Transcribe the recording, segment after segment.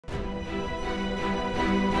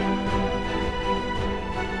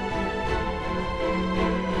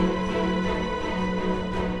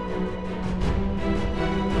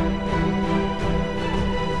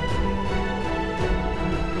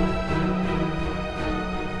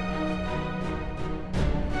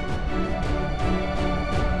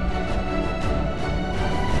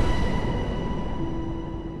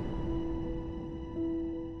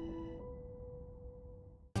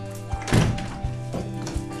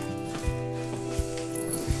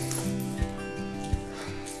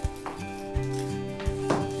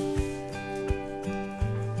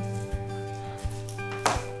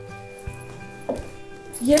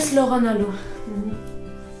Ես լողանալու։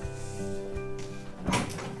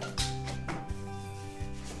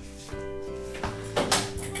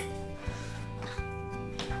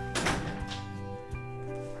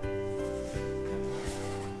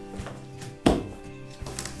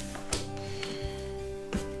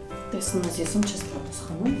 Տեսնում ես, ես ում չես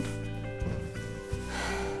պատասխանում։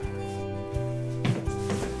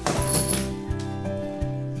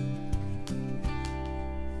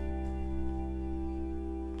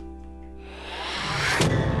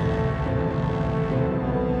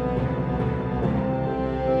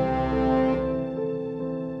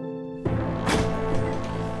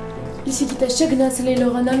 Լիսի գիտես չէ գնացել էի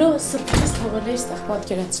լողանալու, սրտից թողել էի ստեղ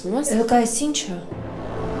պատկերացնում ես։ Ելք այս ինչը։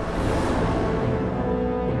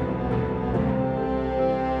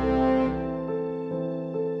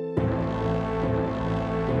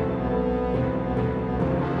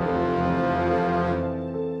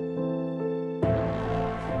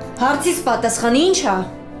 Հարցիս պատասխանի ինչա։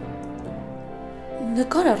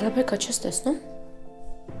 Նկարա, Ռեբեկա, չես տեսնում։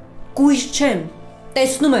 Կույր չեմ,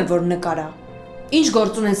 տեսնում եմ, որ նկարա։ Ինչ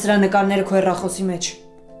գործ ունեն սրա նկարները քո հեռախոսի մեջ։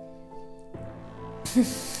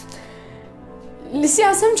 Լիսի,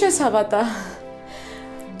 ասեմ չես հավատա։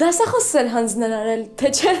 Դասախոսս էլ հանձնարարել,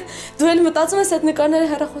 թե չէ, դու էլ մտածում ես այդ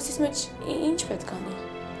նկարները հեռախոսից մեջ ինչ պետք անի։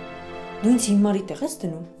 Դու ինձ հիմարի տեղ ես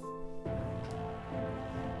դնում։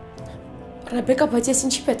 Ռեբեկա, բայց ես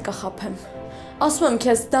ինչի պետք է խաբեմ։ Ասում եմ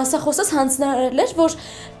քեզ, դասախոսս հանձնարարել էր, որ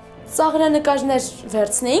ծաղրանկարներ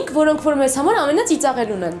վերցնեինք, որոնք որ մեզ համար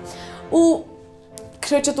ամենածիծաղելուն են։ Ու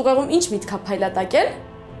քրոջը ուղեղում ինչ միտք է փայլատակել։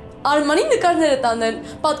 Արմանի նկարները տանել,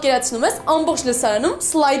 պատկերացնում ես, ամբողջ լսարանում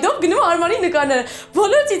սլայդով գնում Արմանի նկարները,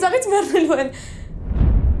 բոլորը ծիծաղից մեռնելու են։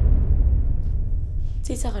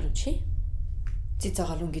 Ծիծաղալու չի։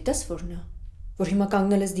 Ծիծաղալուն գիտես որն է, որ հիմա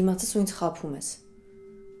կանգնել ես դիմացս ու ինձ խաբում ես։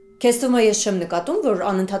 Քեզ թվում է ես չեմ նկատում, որ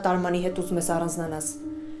անընդհատ Արմանի հետ ուզում ես առանձնանաս։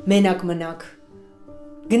 Մենակ մնաք։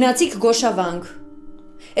 Գնացիք գոշավանք։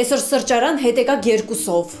 Այսօր սրճարան հետ եկաք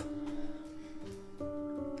երկուսով։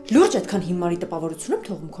 Լուրջ այդքան հիմարի տպավորություն եմ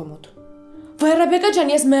թողում քո մոտ։ Վայ Ռեբեկա ջան,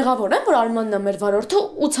 ես մեղավոր եմ, որ Արմանն է մեր վարորդը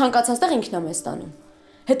ու ցանկացած տեղ ինքն է մեզ տանում։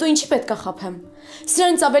 Հետո ինչի պետք է խաբեմ։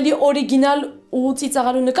 Սրանից ավելի օրիգինալ ու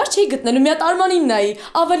ծիծաղալու նկար չէի գտնելու, մի հատ Արմանին նայի,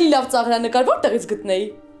 ավելի լավ ծաղրանկար որտեղից գտնեի։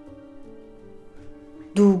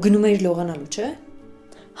 Դու գնում էիր լողանալու, չէ՞։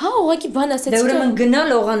 Հա, ուղղակի բան ասեցի։ Դե ուրեմն գնա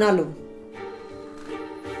լողանալու։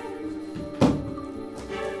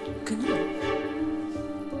 Գնա։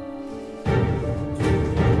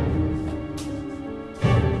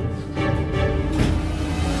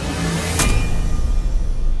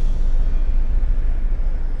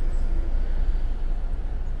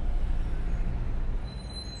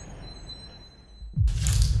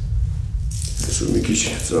 Ես ու մի քիչ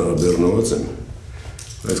ծանրաբեռնված եմ,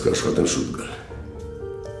 բայց կաշխատեմ շուտ գալ։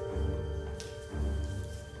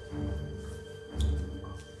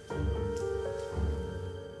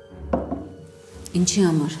 Ինչի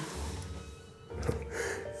համար։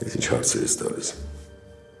 Ես ինչ հարցեր ես տալիս,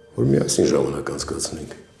 որ միասին ժամանակ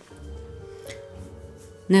անցկացնենք։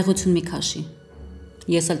 Նեղություն մի քաշի,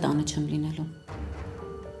 ես էլ տանը չեմ լինելու։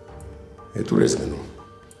 Հետ ուր ես գնում։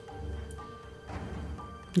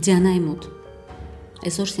 Դիանայի մոտ,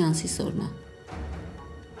 այսօր սեանսի սորն է։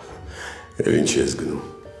 Եվ ինչ ես գնում։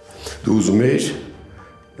 Դու ուզում էիր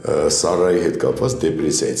Սարայի հետ կապված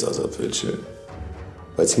դեպրեսիայից ազատվել, չէ՞։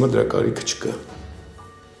 Բայց հիմա դրա կարիքը չկա։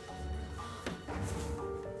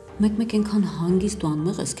 Մեկ-մեկ այնքան հանգիստ ու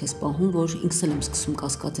անմեղ ես քեզ պահում, որ ինքս էլ եմ սկսում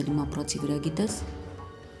կասկածել իմ ապրածի վրա, գիտես։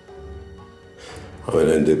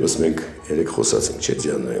 Ամենայն դեպս մենք երեք խոսացինք, չէ՞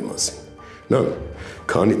 Դիանայի մասին։ Նա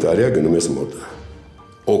քանի տարի է գնում ես մոտը։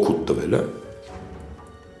 Օգուտ տվել է։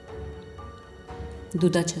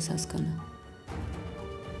 Դու դա չես հասկանա։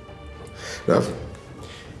 Լավ։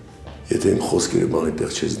 Եթե իմ խոսքերը բանի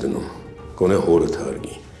տեղ չես դնում, գոնե հորդ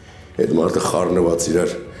հարգի։ Այդ մարդը խառնված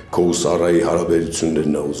իրար քո ու Սարայի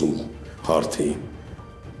հարաբերություններն է ուզում հարթի։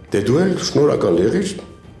 Դե դու էլ շնորհակալ եղիր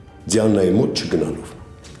Դիանայի մոտ չգնալով։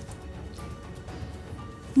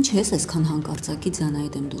 Ինչ ես այսքան հանկարծակի Դիանայի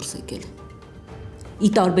դեմ դուրս եկել։ Ի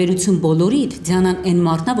տարբերություն բոլորիդ, Դիանան այն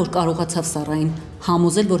մարդն է, որ կարողացավ Սարային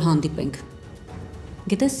համոզել, որ հանդիպենք։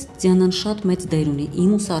 Գիտես, Դիանան շատ մեծ դեր ունի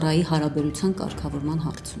իմ ու Սարայի հարաբերության կարգավորման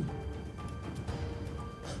հարցում։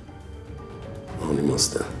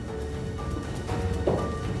 Անիմաստ է։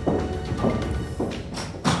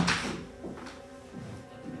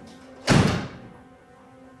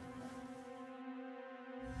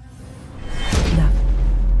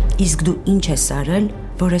 Իսկ դու ինչ ես արել,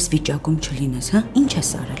 որ ես վիճակում չլինես, հա? Ինչ ես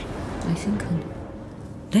արել։ Այսինքն։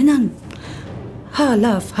 Լենան, հա,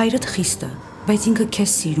 լավ, հայրդ խիստ է, բայց ինքը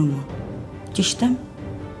քեզ սիրում է։ Ճիշտ եմ։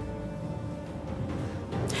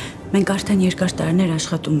 Մենք արդեն երկար տարիներ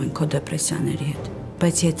աշխատում ենք քո դեպրեսիաների հետ,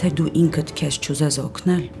 բայց եթե դու ինքդ քեզ չուզես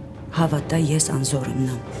օգնել, հավատա ես անզոր եմ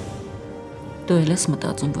նան։ Դու էլ ես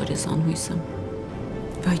մտածում, որ ես անհույս եմ։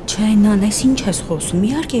 Վայ չէ, նան, ես ինչ ես խոսում,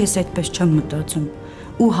 իհարկե ես այդպես չեմ մտածում,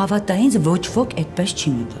 ու հավատա ինձ ոչ ոք այդպես չի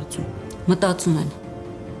մտածում։ Մտածում են։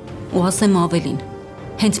 Ու ասեմ ավելին,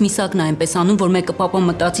 հենց Միսակն է այնպես անում, որ մեկը պապա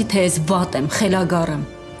մտածի, թե ես վատ եմ, խելագար եմ։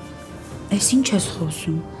 Էս ինչ ես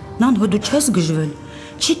խոսում։ Նան, հո դու չես գժվել։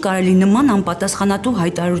 Չի կարելի նման անպատասխանատու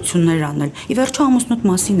հայտարարություններ անել։ Ի վերջո ամուսնուդ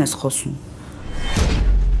մասին ես խոսում։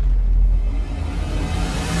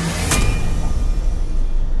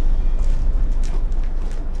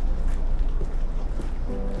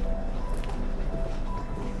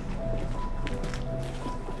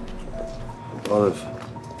 Բարև։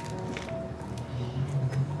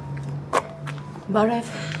 Բարև։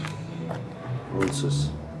 Ոնց ես։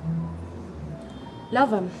 Լավ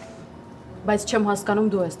եմ, բայց չեմ հասկանում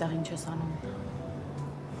դու այստեղ ինչ ես անում։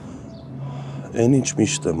 Այն ինչ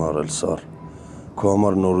միշտ եմ արել, Սար։ Քո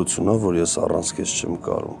համար նորություն է, որ ես առանց քեզ չեմ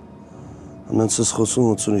կարում։ Հենց ես խոսում,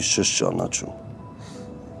 ոնց որ ինձ չես ճանաչում։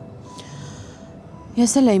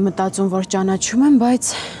 Ես էլ էի մտածում, որ ճանաչում եմ, բայց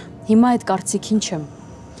հիմա այդ կարծիքին չեմ։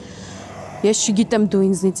 Ես չգիտեմ դու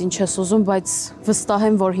ինձնից ինչ ես ուզում, բայց վստահ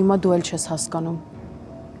եմ, որ հիմա դու էլ չես հասկանում։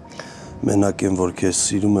 Մենակ եմ, որ քեզ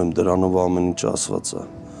սիրում եմ, դրանով ամեն ինչ ասված է։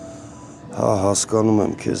 Հա, հասկանում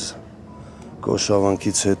եմ քեզ։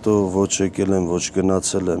 Կոշավանքից հետո ոչ եկել եմ, ոչ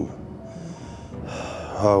գնացել եմ։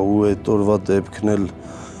 Հա, ու այդ օրվա դեպքն էլ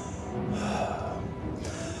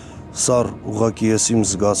Սար, ուղղակի ես իմ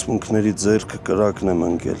զգացմունքների ձեռքը կրակն եմ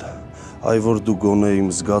ընկել։ Այ որ դու գոնե իմ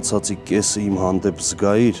զգացածի կեսը իմ հանդեպ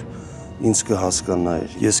զգայիր, ինձ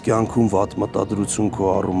կհասկանայիր։ Ես կյանքում վատ մտադրություն քո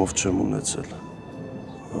առումով չեմ ունեցել։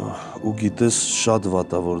 Ու գիտես, շատ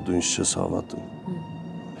վատ է, որ դու ինձ չես հավատում։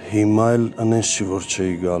 Հիմա էլ անենց չի, որ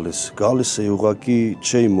չէի գալիս։ Գալիս էի, ուղղակի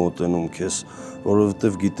չէի մոտենում քեզ,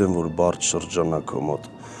 որովհետև գիտեմ, որ բարդ շրջան է քո մոտ։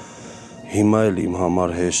 Հիմա էլ իմ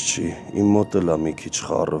համար հեշտ չի, իմ մոտ էլ է մի քիչ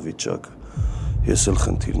խառը վիճակ։ Ես էլ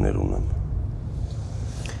խնդիրներ ունեմ։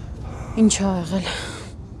 Ինչ ա եղել։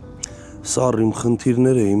 Սար, իմ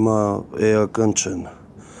խնդիրները հիմա էական չեն։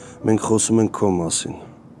 Մենք խոսում ենք քո մասին։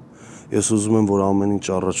 Ես ուզում եմ, որ ամեն ինչ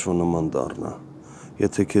առաջվա նման դառնա։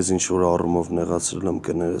 Եթե քեզ ինչ-որ առումով նեղացրել եմ,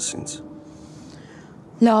 կներես ինձ։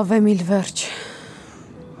 Լավ եմ, իլ վերջ։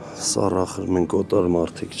 Սար, ախր մենք օտար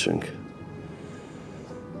մարդիկ չենք։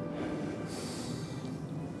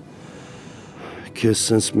 Քեզ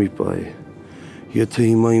սենց մի պահի։ Եթե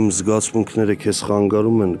հիմա իմ զգացմունքները քեզ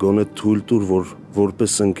խանգարում են, գոնե թույլ տուր, որ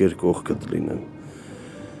որպես ընկեր կողքդ լինեմ։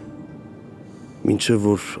 Մինչև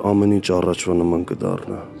որ ամեն ինչ առաջվա նման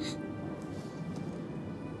կդառնա։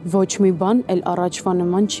 Ոչ մի բան էլ առաջվա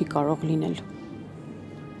նման չի կարող լինել։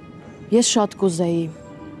 Ես շատ կուզեի,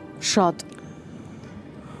 շատ,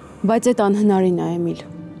 բայց այդ անհնարին է, Էմիլ։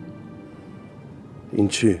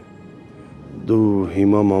 Ինչի, դու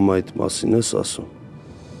հիմա մամա այդ մասին ես ասում։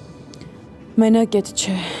 Մենակ էդ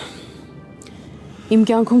չէ։ Իմ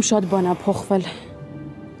կյանքում շատ բան է փոխվել։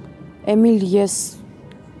 Էմիլ, ես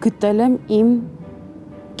գտել եմ իմ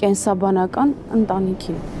կենսաբանական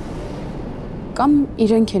ընտանիքին։ Կամ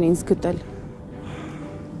իրենք են ինձ գտել։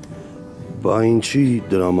 Բա ինչի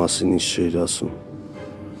դրա մասին ինչ չէիր ասում։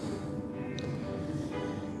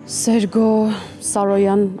 Սերգո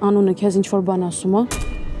Սարոյան անունը քեզ ինչ-որ բան ասում է։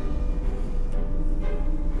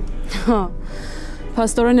 Հա,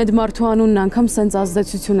 փաստորեն այդ մարդու անունն անգամ սենց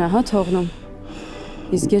ազդեցություն է, հա, թողնում։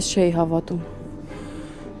 Իսկ ես չէի հավատում։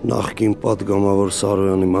 Նախկին պատգամավոր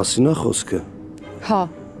Սարոյանի մասին է խոսքը։ Հա։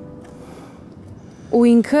 Ու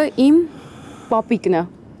ինքը իմ պապիկն է։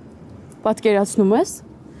 Պատկերացնում ես։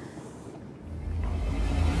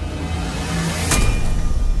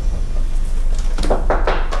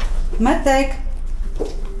 Մտեք։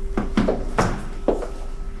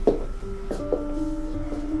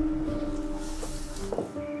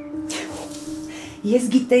 Ես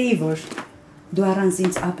գիտեի, որ դու առանց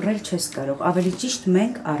ինձ ապրել չես կարող, ավելի ճիշտ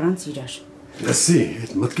մենք առանց իրար։ Լսի,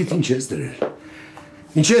 այդ մտքիդ ինչ ես դրել։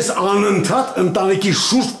 Ինչ ես անընդհատ ընտանիքի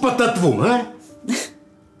շուրջ պտտվում, հա։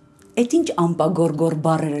 Այդ ինչ ամպագորգոր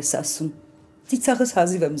բառեր ես ասում։ Ծիծաղս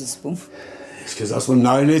հազիվ եմ զսպում։ Ես քեզ ասում եմ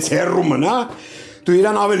Նարինեից հեռու մնա, դու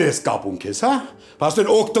իրան ավելի ես կապում քեզ, հա։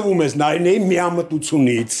 Փաստորեն օգտվում ես Նարինեի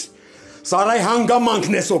միամտությունից։ Սարայի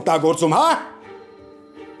հանգամանքն ես օգտագործում, հա։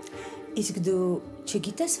 Իսկ դու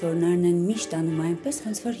չգիտես, որ Նարինեն միշտ անում այնպես,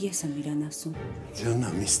 ոնց որ ես եմ իրան ասում։ Ջանա,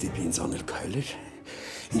 մի ստիպի ինձ անել քայլեր,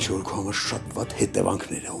 ինչ որ քո համար շատ վատ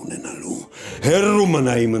հետևանքներ է ունենալու։ Հեռու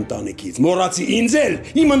մնա իմ ընտանիքից, մոռացի ինձ էլ,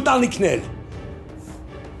 իմ ընտանիքն էլ։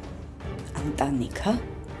 Ընտանիք, հա։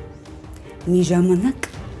 Մի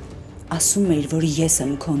ժամանակ ասում էիր, որ ես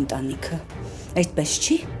եմ քո ընտանիքը։ Այդպես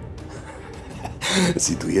չի։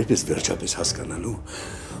 Սի դու երբ ես վերջապես հասկանալու,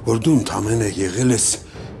 որ դու ընդամենը եղել ես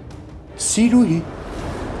սիրուհի։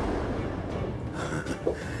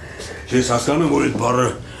 Ես հասկանում եմ, որ այդ բառը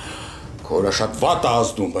քորա շատ վատ է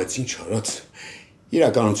ազդում, բայց ինչ արած,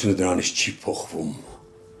 իրականությունը դրանից չի փոխվում։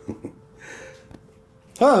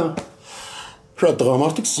 Հա, շատ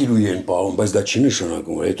տղամարդիկ սիրուհի են պահում, բայց դա չի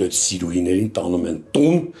նշանակում, որ հետո այդ սիրուհիներին տանում են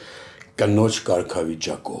տուն կնոջ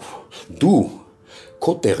կարգավիճակով։ Դու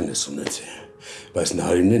քո տեղն ես ունեցել, բայց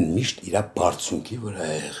Նարինեն միշտ իր բարձունքի վրա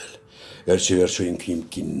է եղել։ Վերջիվերջո ինքը իմ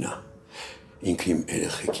կինն է, ինքը իմ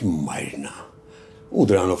երեխեքի մայրն է, ու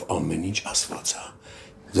դրանով ամեն ինչ ասված է։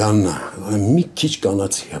 Զաննա, մի քիչ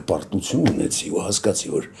կանացի հպարտություն ունեցի ու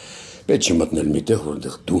հասկացի, որ պետք չի մտնել մի տեղ,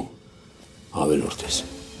 որտեղ դու ավելորդ ես։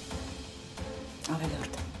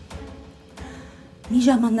 Ավելորդ։ Մի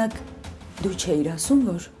ժամանակ դու չէիր ասում,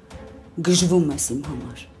 որ գժվում ես իմ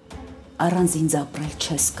համար։ Առանց ինձ ապրել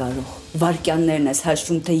չես կարող։ Վարքյաններն ես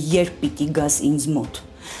հաշվում, թե երբ պիտի գաս ինձ մոտ։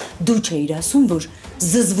 Դու չէիր ասում, որ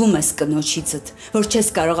զզվում ես կնոջիցդ, որ չես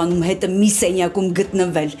կարողանում հետը մի սենյակում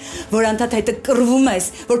գտնվել, որ անդադ հետը կռվում ես,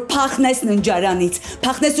 որ փախնես ննջարանից,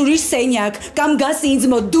 փախնես ուրիշ սենյակ, կամ գաս ինձ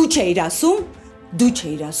մոտ, դու չէիր ասում։ Դու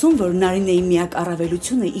չէիր ասում, որ Նարինեի միակ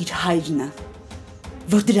առավելությունը իր հայրն է,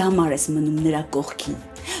 որ դրա համար ես մնում նրա կողքին։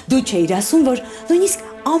 Դու չէիր ասում, որ նույնիսկ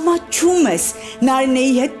ամաչում ես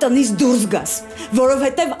Նարինեի հետ տնից դուրս գաս,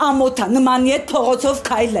 որովհետև ամոթ է նմանի հետ փողոցով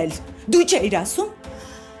քայլել։ Դու չէիր ասում։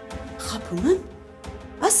 Խաբում եմ։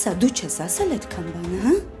 Ասա, դու չես ասել այդքան բանը,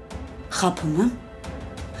 հա։ Խաբում եմ։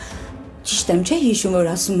 Ճիշտ եմ, չէ՞ հիշում, որ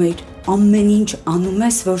ասում էիր, ամեն ինչ անում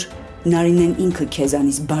ես, որ Նարինեն ինքը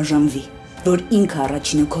քեզանից բաժանվի, որ ինքը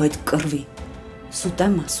առաջինը քո հետ կռվի։ Սուտ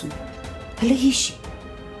եմ ասում։ Հələ հիշի։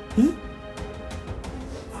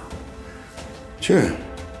 Չէ,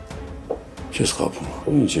 չես խաբում,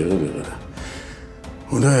 ինչ եղել է։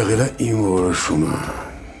 Ու դա եղել է իմ որոշումը,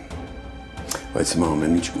 բայց հիմա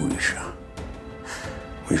ամեն ինչ ուրիշ է։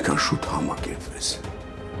 Ինչքան շուտ համակերպվես,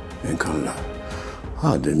 այնքան լավ։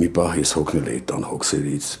 Հա, դե մի պահ ես հոգնել էի տան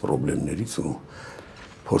հոգսերից, պրոբլեմներից ու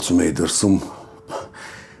փորձում էի դրսում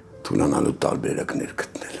թուլանալու տարբերակներ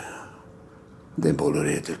գտնել։ Դե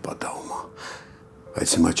բոլորի հետ էլ պատահում է,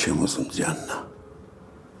 բայց հիմա չեմ ուզում ձյաննա։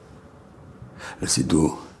 Լսի դու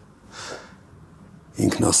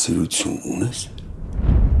ինքնասիրություն ունես։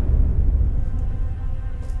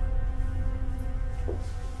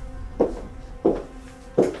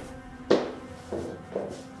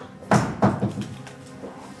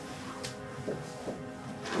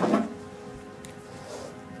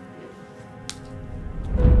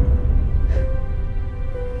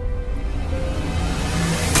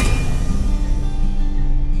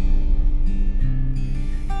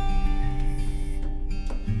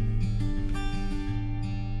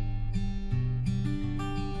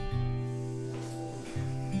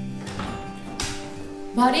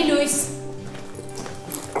 Բարի լույս։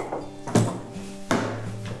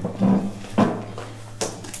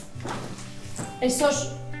 Այսօր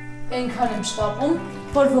այնքան եմ շտապում,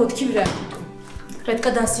 որ ոտքի վրա եմ ուտում։ Պետք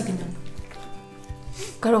է դասի գնամ։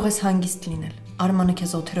 Կարող ես հանգիստ լինել։ Արմանը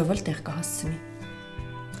քեզ օթերով էլ տեղ կհասցնի։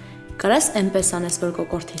 Կարաս այնպես անես, որ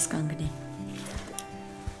կոկորդիս կանգնի։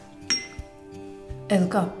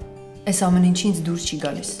 Էլկա, այս ամեն ինչը ինձ դուր չի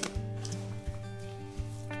գալիս։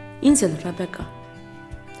 Ինձ էլ Ռեբեկա։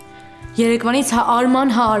 Երեկվանից հա Արման,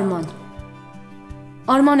 հա Արման։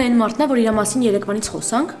 Արմանը այն մարդն է, որ իր մասին երեկվանից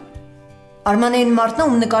խոսանք։ Արմանը այն մարդն է,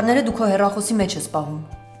 ում նկարները դու քո հեռախոսի մեջ ես պահում։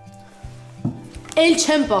 Էլ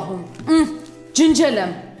չեմ պահում։ Ջնջել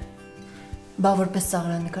եմ։ Բա որպես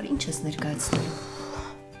ծաղրանկար ինչ ես ներկայացնելու։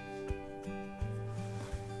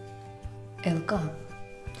 Էլկա,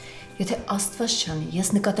 եթե Աստված չանի,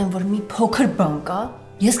 ես նկատեմ, որ մի փոքր բան կա,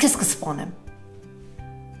 ես քեզ կսպանեմ։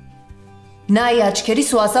 Նայ աչքերիս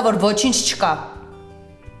ու ասա, որ ոչինչ չկա։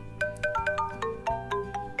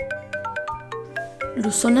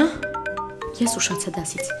 Լուսոնա, ես ուշացա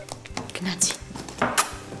դասից։ Գնացի։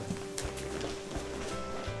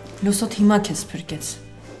 Լուսոտ հիմա քեզ փրկեց։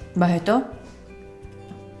 Բա հետո։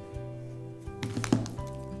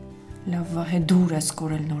 Լավ, վահե դուր ես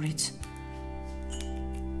կորել նորից։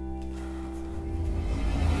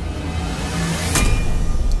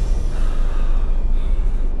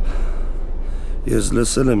 Ես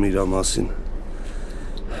լսել եմ իր մասին,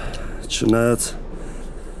 չնայած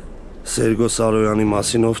Սերգո Սարոյանի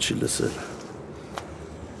մասին ով չի լսել։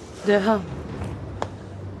 Դե հա։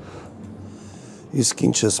 Իսկ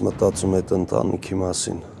ինչ ես մտածում այդ ընտանիքի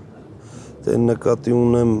մասին, դե նկատի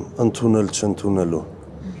ունեմ ընդունել չընդունելու։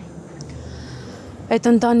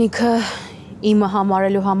 Այդ ընտանիքը իմը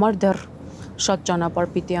համարելու համար դեռ շատ ճանապարհ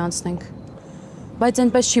պիտի անցնենք։ Բայց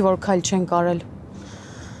այնպես չի, որ քայլ չենք արել։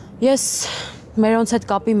 Ես մերոնց հետ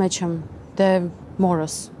կապի մեջ եմ, դե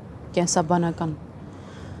մորս, կենսաբանական,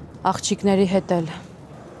 աղջիկների հետ էլ։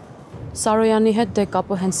 Սարոյանի հետ դե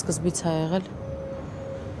կապը հենց սկզբից է եղել։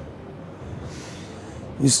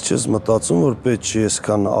 Իսկ չես մտածում, որ պետք չի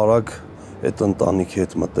այսքան արագ այդ ընտանիքի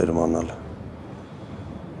հետ մտերմանալ։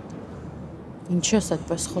 Ինչի՞ ես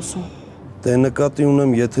այդպես խոսում։ Դե նկատի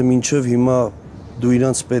ունեմ, եթե մինչև հիմա դու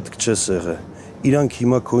իրանց պետք չես եղել, իրանք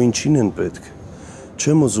հիմա քո ինչին են պետք։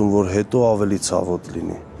 Չեմ ուզում, որ հետո ավելի ցավոտ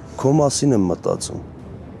լինի։ Քո մասին եմ մտածում։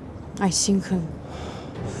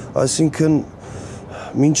 Այսինքն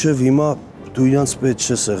մինչև հիմա դու իրանց պետք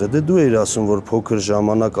չես եղել։ Դե դու էիր ասում, որ փոքր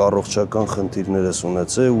ժամանակ առողջական խնդիրներ ես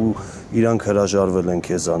ունեցել ու իրանք հրաժարվել են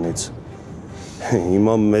քեզանից։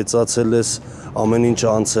 Հիմա մեծացել ես, ամեն ինչ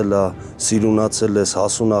անցել է, սիրունացել ես,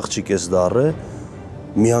 հասուն աղջիկ ես դառել,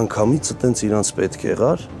 միանգամից այտենց իրանց պետք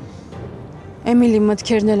եղար։ Էմիլի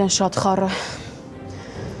մտքերն էլ են շատ խառը։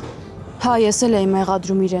 Հա, ես էլ էի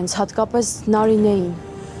մեղադրում իրենց, հատկապես Նարինեին։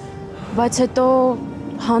 Բայց հետո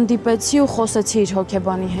հանդիպեցի ու խոսեցի իր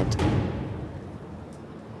հոգեբանի հետ։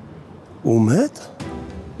 Ում հետ։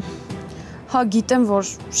 Հա, գիտեմ, որ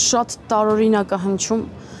շատ տարօրինակ է հնչում,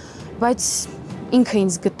 բայց ինքը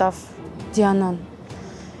ինձ գտավ, Դիանան։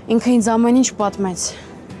 Ինքը ինձ ամեն ինչ պատմեց։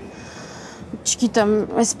 Չգիտեմ,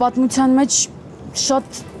 այս պատմության մեջ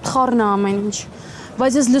շատ խառն է ամեն ինչ,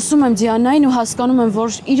 բայց ես լսում եմ Դիանային ու հասկանում եմ,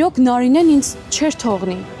 որ իրոք Նարինեն ինձ չէր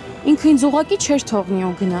թողնի։ Ինքը ինձ ուղղակի չէր թողնի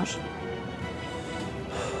ու գնար։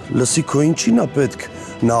 Լսի, քո ինչին է պետք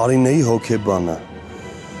Նարինեի հոգեբանը։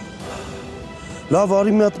 Լավ,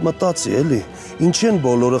 արի մի հատ մտածի, էլի, ինչի են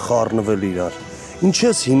բոլորը խառնվել իրար։ Ինչ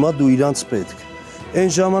ես հիմա դու իրանց պետք։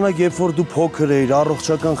 Այն ժամանակ, երբ որ դու փոքր էիր,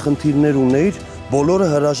 առողջական խնդիրներ ունեիր, բոլորը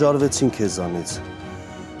հրաժարվեցին քեզանից։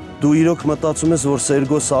 Դու իրոք մտածում ես, որ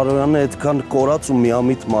Սերգո Սարոյանը այդքան կորած ու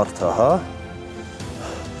միամիտ մարդ է, հա։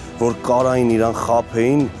 Որ կարային իրան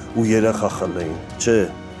խաբեին ու երեխա խլեին, չէ։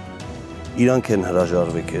 Իրանք են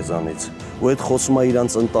հրաժարվել քեզանից։ Ու այդ խոսում է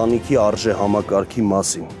իրանց ընտանիքի արժե համակարգի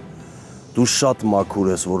մասին։ Դու շատ մաքուր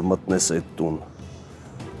ես, որ մտնես այդ տուն։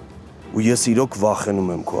 Ու ես իրոք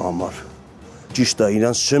վախենում եմ քո համար։ Ճիշտ է,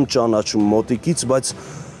 իրանց չեմ ճանաչում մոտիկից, բայց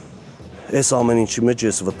այս ամեն ինչի մեջ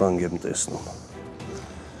ես վտանգ եմ տեսնում։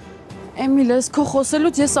 Էմիլ, ես քո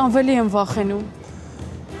խոսելուց ես ավելի եմ վախենում։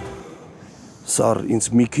 Սար, ինձ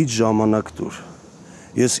մի քիչ ժամանակ տուր։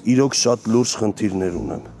 Ես իրոք շատ լուրջ խնդիրներ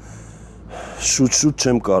ունեմ։ Շուտ-շուտ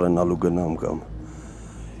չեմ կարենալու գնամ կամ։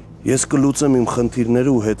 Ես կլուծեմ իմ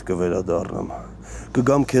խնդիրները ու հետ կվերադառնամ։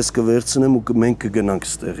 Կգամ քեզ կվերցնեմ ու մենք կգնանք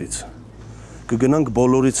ստեղից։ Կգնանք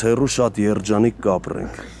բոլորից հեռու շատ երջանիկ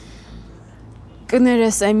կապրենք։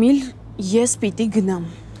 Կներես, Էմիլ, ես պիտի գնամ։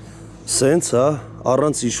 Սենց, հա,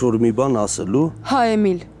 առանց ինչ-որ մի բան ասելու։ Հա,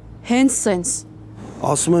 Էմիլ, հենց սենց։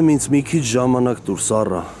 Ասում եմ ինձ մի քիչ ժամանակ տուր,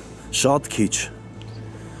 Սառա, շատ քիչ։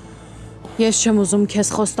 Ես չեմ ուզում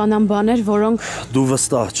քեզ խոստանամ բաներ, որոնք… Դու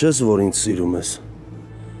վստահ չես, որ ինձ սիրում ես։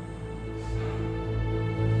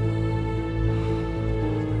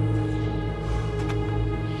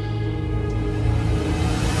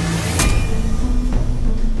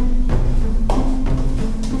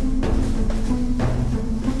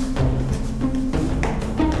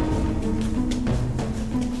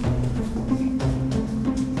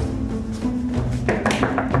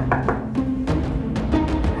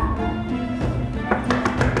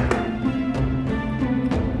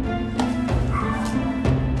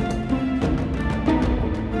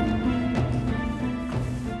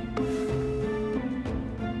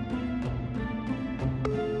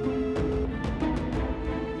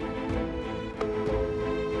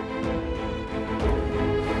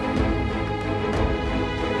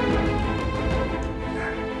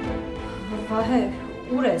 Վահե,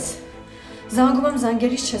 ուր ես։ Զանգում եմ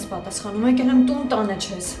զանգերից չես պատասխանում, եկել եմ տուն տանը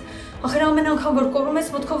չես։ Ախր ամեն անգամ որ կորում ես,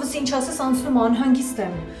 մտքովս ինչ ասես անցնում անհանգիստ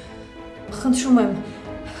եմ։ Խնդրում եմ,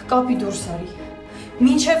 կապի դուրս արի։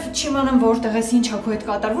 Մինչև չիմանամ որտեղ ես, ինչ ա քո հետ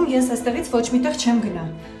կատարվում, ես այստեղից ոչ միտեղ չեմ գնա։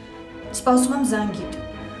 Սպասում եմ զանգիդ։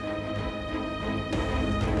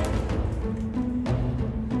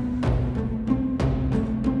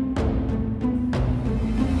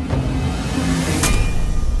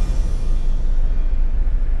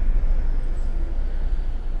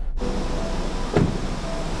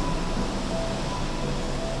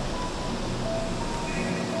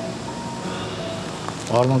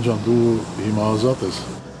 Արման ջան, դու հիմա ազատ ես,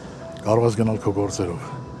 կարող ես գնալ քո գործերով։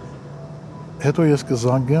 Հետո ես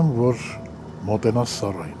կզանգեմ, որ մոտենաս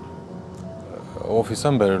Սառային։ Օֆիս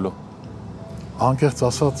եմ բերելու։ Անկեղծ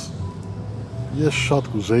ասած, ես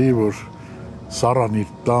շատ կուզեի, որ Սարան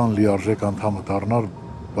իր տան լիարժեք անդամը դառնար,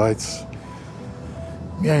 բայց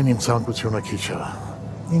միայն իմ ցանկությունը քիչ է։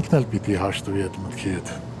 Ինքն էլ պիտի հաշտվի այդ մտքի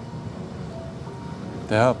հետ։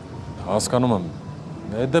 Դե հա, հասկանում եմ։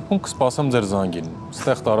 Այդ դեպքում կսպասեմ ձեր զանգին,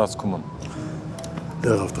 ստեղ տարածքում եմ։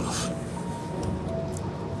 Եղավ տղաս։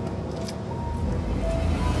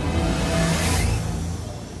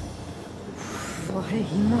 Վահե,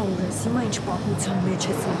 հիմա ուրես, հիմա ինչ պատմության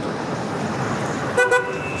մեջ ես ընկել։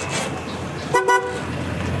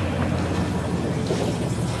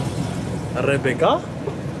 Ռեբեկա։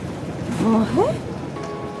 Վահե։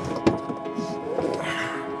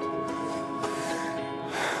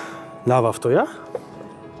 Լավ ավտոյա։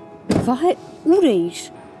 Վահե, ուր էիր։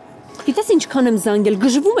 Գիտես ինչքան եմ զանգել,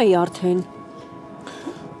 գժվում էի արդեն։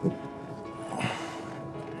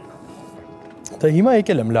 Դե հիմա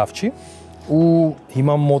եկել եմ, լավ չի։ Ու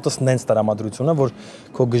հիմա մոտս նենց տրամադրությունը, որ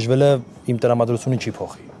քո գժվելը իմ տրամադրությունը չի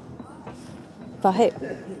փոխի։ Վահե,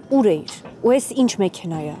 ուր էիր։ Ու էս ինչ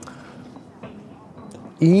մեքենա է։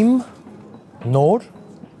 Իմ նոր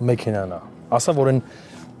մեքենան է։ Ասա, որ այն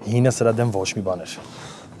հինը սրա դեմ ոչ մի բան էր։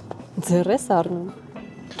 Ձեռ ես առնում։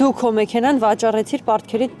 Դու քո մեքենան վաճառեցիր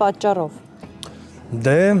պատճառիդ պատճառով։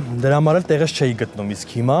 Դե դրա համար էլ տեղս չէի գտնում,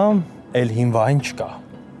 իսկ հիմա էլ հին վահեն չկա։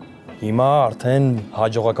 Հիմա արդեն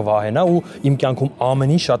հաջողակը վահեն է ու իմ կյանքում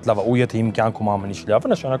ամեն ինչ շատ լավ է, ու եթե իմ կյանքում ամեն ինչ լավ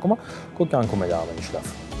է, նշանակում է քո կյանքում էլ ամեն ինչ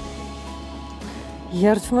լավ։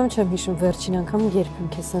 Երդվում եմ չեմ հիշում վերջին անգամ երբ եմ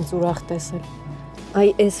քեզ սենց ուրախ տեսել։ Այ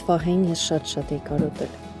էս վահեն ես շատ էի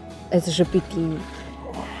կարոտել։ Այս ժպիտին։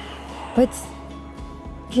 Բայց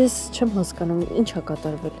ես չեմ հասկանում ինչ է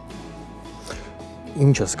կատարվել։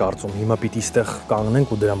 Ինչ ես կարծում, հիմա պիտի ստեղ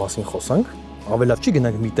կանգնենք ու դրա մասին խոսանք։ Ավելավ չի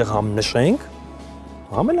գնանք միտեղ համ նշենք,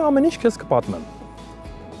 համ էլ ամեն ինչ քեզ կպատմեմ։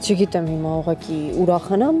 Չգիտեմ հիմա ուղղակի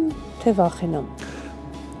ուրախանամ, թե վախենամ։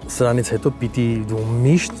 Սրանից հետո պիտի դու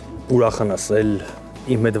միշտ ուրախանաս, էլ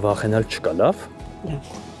իմ հետ վախենալ չկա, լավ։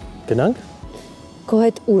 Լավ։ Գնանք։ Քո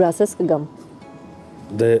հետ ուր ասես կգամ։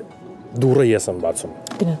 Դե դուրը ես եմ բացում։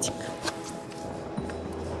 Գնացինք։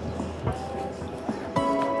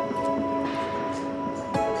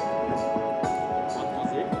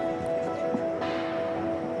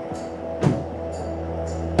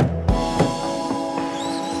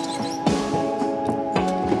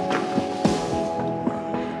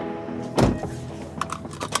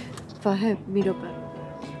 Վահե, մի րոպե։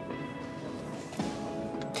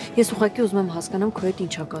 Ես ուղղակի ուզում եմ հասկանամ քո հետ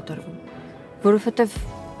ինչ է կատարվում, որովհետև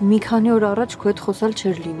մի քանի օր առաջ քո հետ խոսալ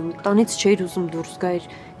չէր լինում, տանից չէիր ուզում դուրս գայր,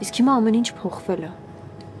 իսկ հիմա ամեն ինչ փոխվել է։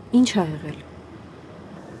 Ինչ ա եղել։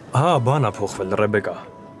 Հա, բան ա փոխվել, Ռեբեկա։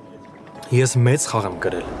 Ես մեծ խաղ եմ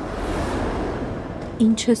կրել։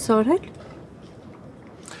 Ինչ ես արել։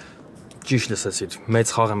 Ճիշտ լսեցիր,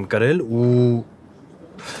 մեծ խաղ եմ կրել ու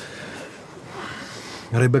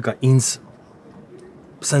Ռեբեկա, ինձ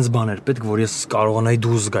սենց բան էր պետք, որ ես կարողանայի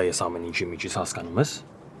դուրս գա ես ամեն ինչի միջից, հասկանում ես։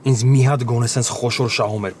 Ինձ մի հատ գոնե սենց խոշոր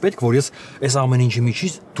շահում էր պետք, որ ես այս ամեն ինչի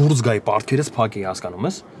միջից դուրս գայի, պարտքերս փակեի, հասկանում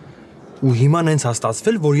ես։ Ու հիմա նենց է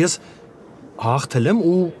ստացվել, որ ես հաղթել եմ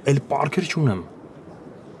ու էլ պարտքեր չունեմ։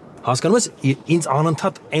 Հասկանում ես, ինձ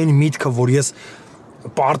անընդհատ այն միտքը, որ ես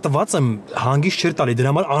պարտված եմ, հանգիստ չէր տալի,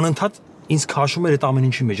 դրա համար անընդհատ ինձ քաշում էր այդ ամեն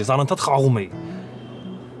ինչի մեջ, ես անընդհատ խաղում էի։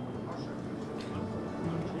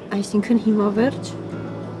 Այսինքն հիմա վերջ։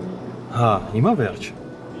 Հա, հիմա վերջ։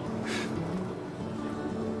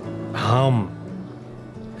 Համ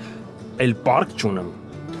էլ պարկ չունեմ։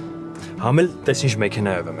 Համ էլ տես ինչ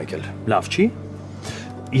մեքենայով եմ եկել։ Լավ չի։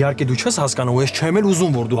 Իհարկե դու չես հասկանում, ես չեմ էլ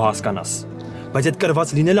ուզում, որ դու հասկանաս։ Բայց այդ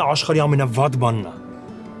կրված լինելը աշխարհի ամենավատ բանն է։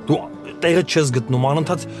 Դու տեղը չես գտնում,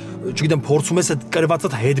 անընդհատ, չգիտեմ, փորձում ես այդ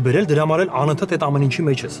կրվածդ հետ բերել, դրա համար էլ անընդհատ այդ ամեն ինչի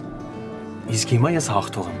մեջ ես։ Իսկ հիմա ես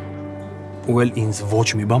հաղթող եմ։ Ու էլ ինձ ոչ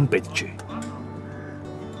մի բան պետք չի։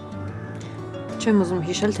 Չեմ ուզում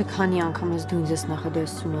հիշել, թե քանի անգամ ես դու ինձ ես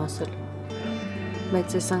նախադասություն ասել։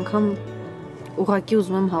 Բայց այս անգամ ուղղակի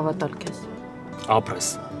ուզում եմ հավատալ քեզ։ Ապրես։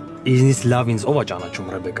 Ինձ լավ ինձ ով է ճանաչում,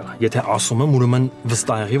 Ռեբեկա։ Եթե ասում եմ, ուրեմն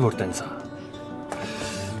վստահ եղի, որ տենց է։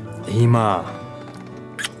 Հիմա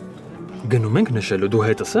գնում ենք նշելու, դու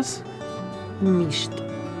հետս ես։ Միշտ։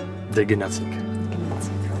 Դե գնացինք։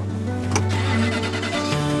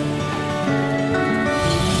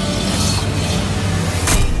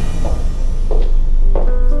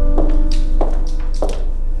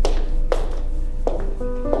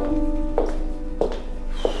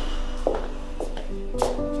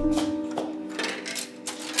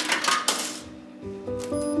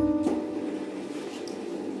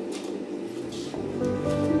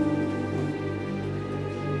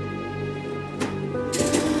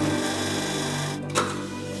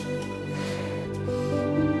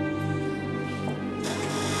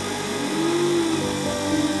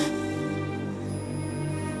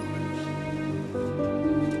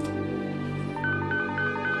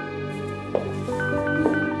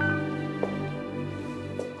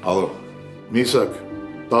 Միսակ,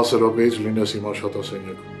 10 րոպեից լինես իմ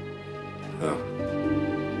աշխատասենյակում։ Հա։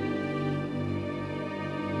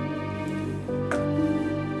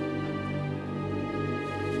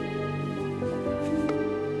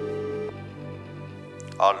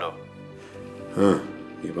 Ալո։ Հա,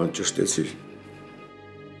 Իվան ճշտեցիր։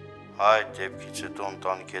 Այդ դեպքից հետո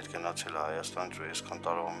ընտանիքի հետ գնացել է Հայաստան, ու այսքան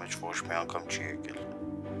տարվա մեջ ոչ մի անգամ չի եկել։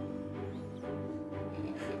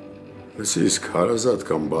 Իսկ հարազատ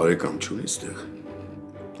կամ բարեկամ չունի այստեղ։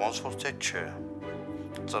 Ոնց որ թե չէ։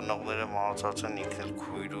 Ծնողները մահացած են, ինքն էլ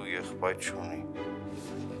քույր ու եղբայր չունի։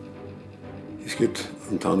 Իսկ այդ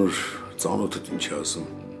ընդհանուր ծանոթդ ինչ է ասում։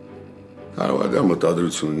 Կարող է դա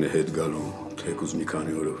մտադրություն ունի հետ գալու, թեկուզ մի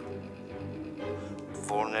քանի օրով։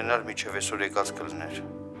 Որ ունենար միջև այսօր եկած կլներ։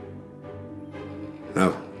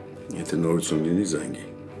 Լավ, եթե նորություն լինի զանգի։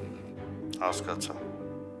 Հասկացա։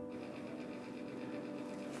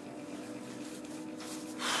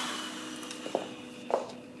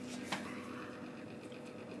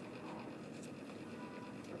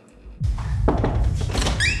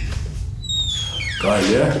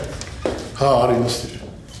 Կարելի է։ Հա, արի նստիր։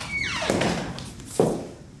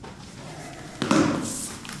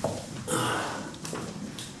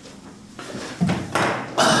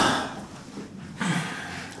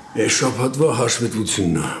 Այս շաբաթվա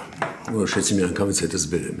հաշվետվությունն է, որոշեցի մի անգամից հետս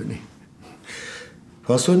բերեմ, էլի։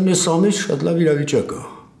 Փաստորեն այս ամիս շատ լավ իրավիճակ է։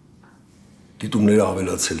 Դիտումները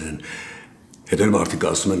ավելացել են, հետո մարդիկ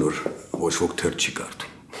ասում են, որ ոչ ոք թեր չի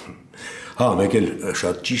կարդում։ Հա, մեկ էլ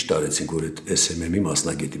շատ ճիշտ արեցինք, որ այդ SMM-ի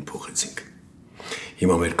մասնագետին փոխեցինք։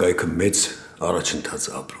 Հիմա մեր կայքը մեծ առաջընթաց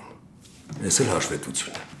է ապրում։ Այս էլ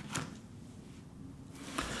հաշվետվություն է։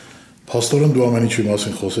 Փաստորեն դու ամեն ինչի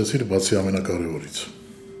մասին խոսեցիր, բացի ամենակարևորից։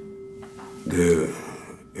 Դե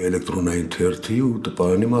էլեկտրոնային թերթի ու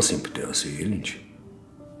տպարանի մասին պետք է ասեի, էլ ինչ։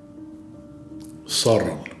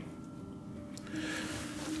 Սառան։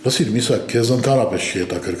 Լսիր, Միսակ, քեզ ընդհանրապես չի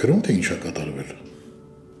հետաքրքրում, թե ինչ է կատարվել։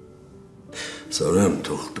 Սարան,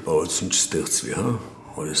 թող տպավորություն չստեղծվի, հա,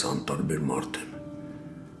 որ ես անտարբեր մարդ եմ։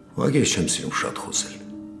 Ուղղակի ես չեմ սիրում շատ խոսել։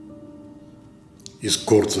 Իսկ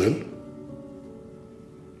գործել։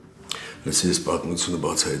 Լսի, ես պատմությունը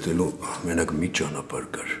բացահայտելու մենակ մի ճանապարհ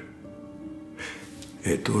կար։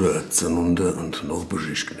 Այդ օրը ծնունդը ընդունող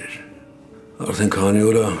բժիշկն էր։ Արդեն քանի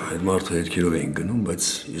օր այդ մարդը հետքերով էին գնում,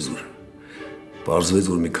 բայց իզուր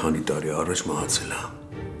պարզվեց, որ մի քանի տարի առաջ մահացել է։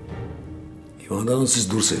 Հիվանդանոցից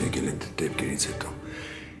դուրս էր եկել այդ դեպքերից հետո։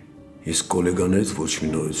 Իսկ գոլեգաներից ոչ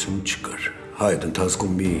մի նորություն չկար։ Հա, այդ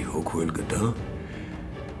ընթացքում մի հոգու էլ գտա,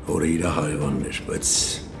 որը իր հարևանն էր, բայց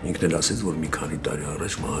ինքն էլ ասեց, որ մի քանի տարի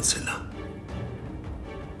առաջ մահացել է։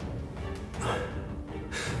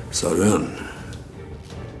 Սարոյան,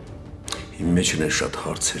 իմ մեջ են շատ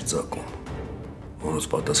հարցեր ծագում,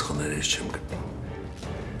 որոնց պատասխաններ ես չեմ գտնում։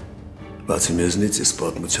 Բացի մեզնից այս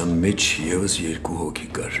պատմության մեջ ևս երկու հոգի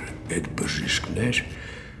կար, այդ բժիշկն էր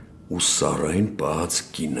ու Սարային պահած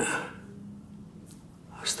կինը։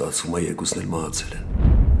 Ստացվում է երկուսն էլ մահացել են։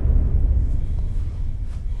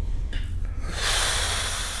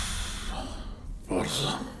 Պարզ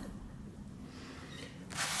է։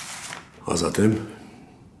 Ազատ եմ։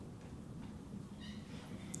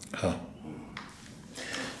 Հա։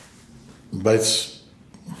 Բայց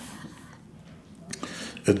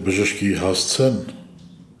այդ բժշկի հասցեն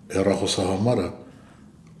հեռախոսահամարը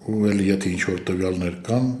ու էլ եթե ինչ-որ տվյալներ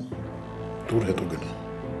կան, դուր հետո գնա։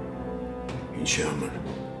 Ինչի համար։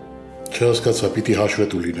 Չհասկացա, պիտի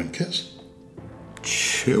հաշվետու լինեմ քեզ։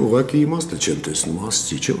 Չէ, ուղղակի իմաստը չեմ տեսնում,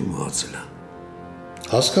 ասացի չէ, որ մահացել է։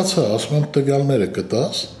 Հասկացա, ասում եմ տվյալները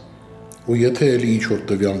կտաս, ու եթե էլի ինչ-որ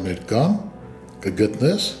տվյալներ կան,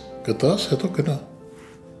 կգտնես, կտաս, հետո գնա։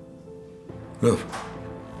 Լավ,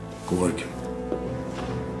 կուղարկեմ։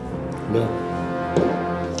 Լավ։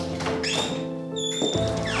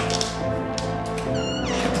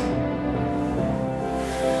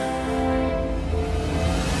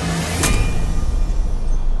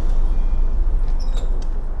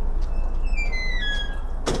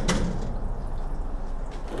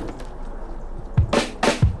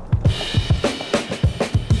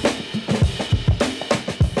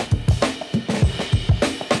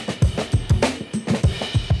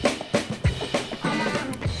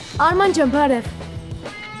 Arman ջան, բարև։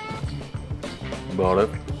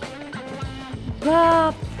 Բարև։ Բա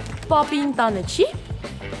պապին տանը չի։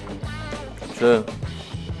 Չէ։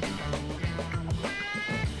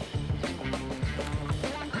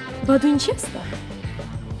 Բա դու ինչ ես տա։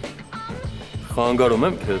 Խանգարում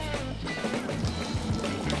եմ քեզ։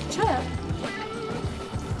 Չէ։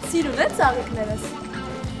 Սիրուն է ծաղիկներս։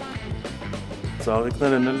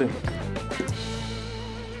 Ծաղիկներ են էլի։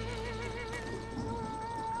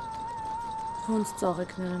 Ոնց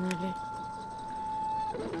ծաղիկներ են էլի։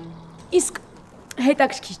 Իսկ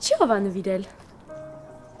հետաքրքիր չի ով է նվիրել։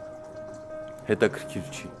 Հետաքրքիր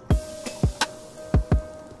չի։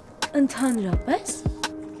 Ընդհանրապես։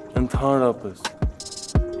 Ընդհանրապես։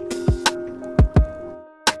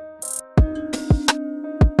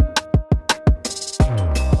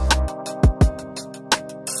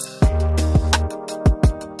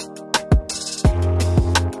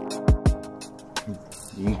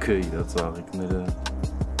 Ինքը իր ծաղիկները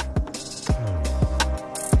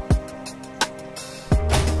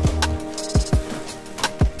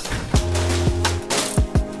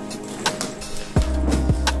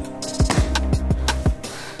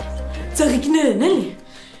Ծաղիկներ են էլի։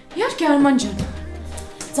 Իհարկե Արման ջան։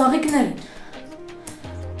 Ծաղիկներ են։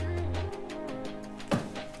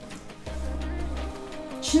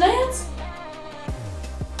 Չնայած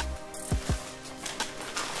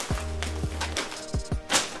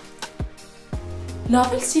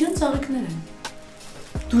լավ էլ սիրուն ծաղիկներ են։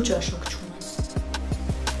 Դու ճաշակ չունես։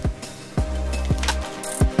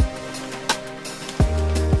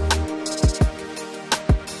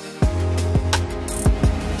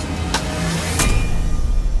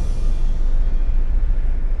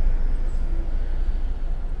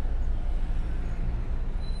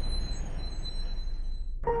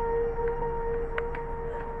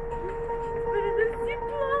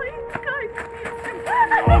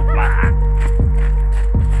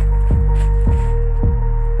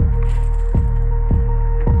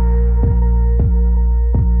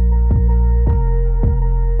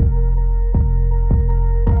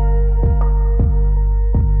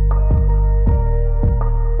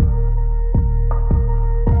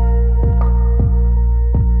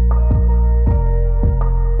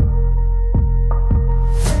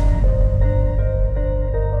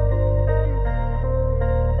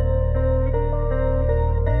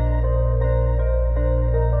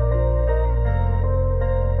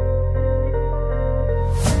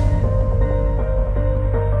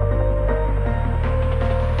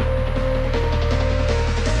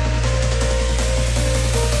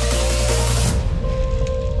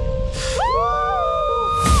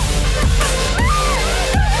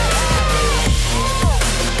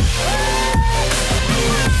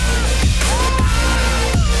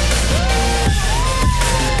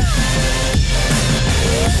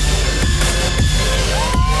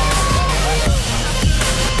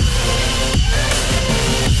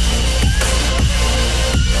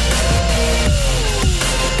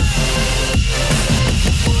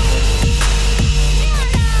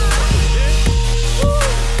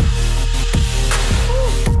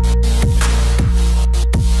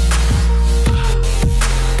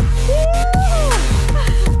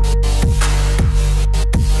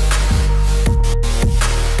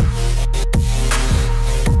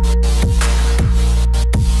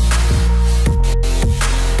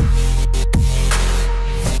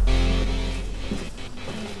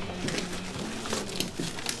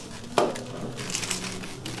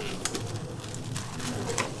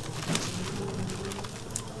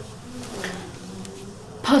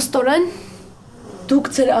 Փաստորեն դուք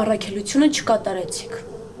ձեր առաքելությունը չկատարեցիք։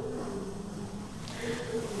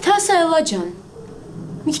 Թե ասա Էլա ջան,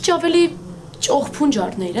 մի քիչ ավելի ճոխ փունջ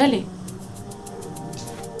առներ, էլի։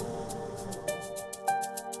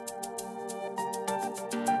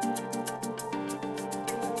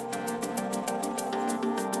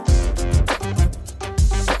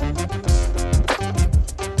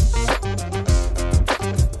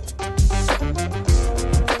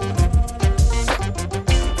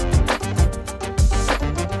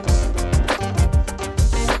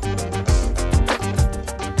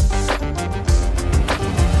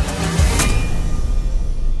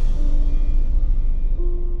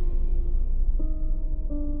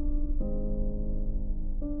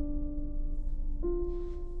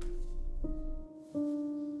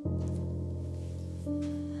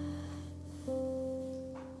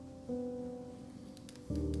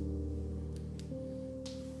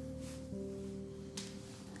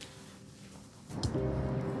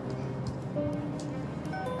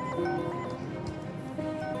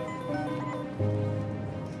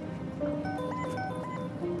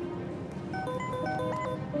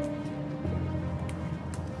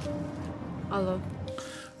 Ալո։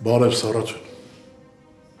 Բարև Սարա ջան։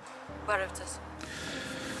 Բարև ձեզ։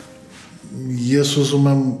 Ես ուզում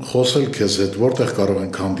եմ խոսել քեզ հետ, որտեղ կարող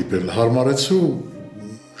ենք հանդիպել։ Հարմարեցու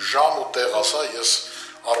ժամ ու տեղ ասա, ես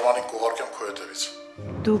Արմանին կուղարկեմ քո հետևից։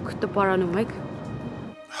 Դուք տպարանում եք։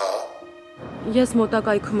 Հա։ Ես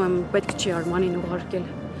մոտակայքում եմ, պետք չի Արմանին ուղարկել։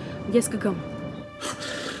 Ես կգամ։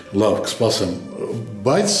 Լավ, կսպասեմ,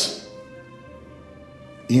 բայց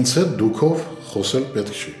ինձ հետ դուքով Խոսել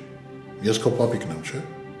պետք չի։ Ես քո պապիկն եմ, չէ՞։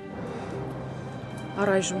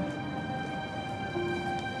 Առայժմ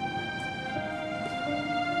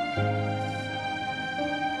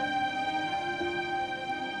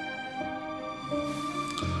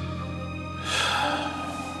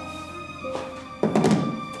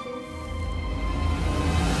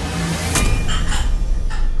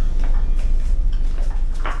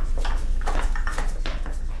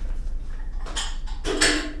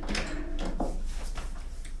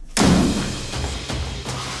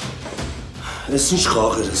Ես ինչ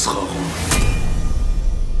խաղեր ես խաղում։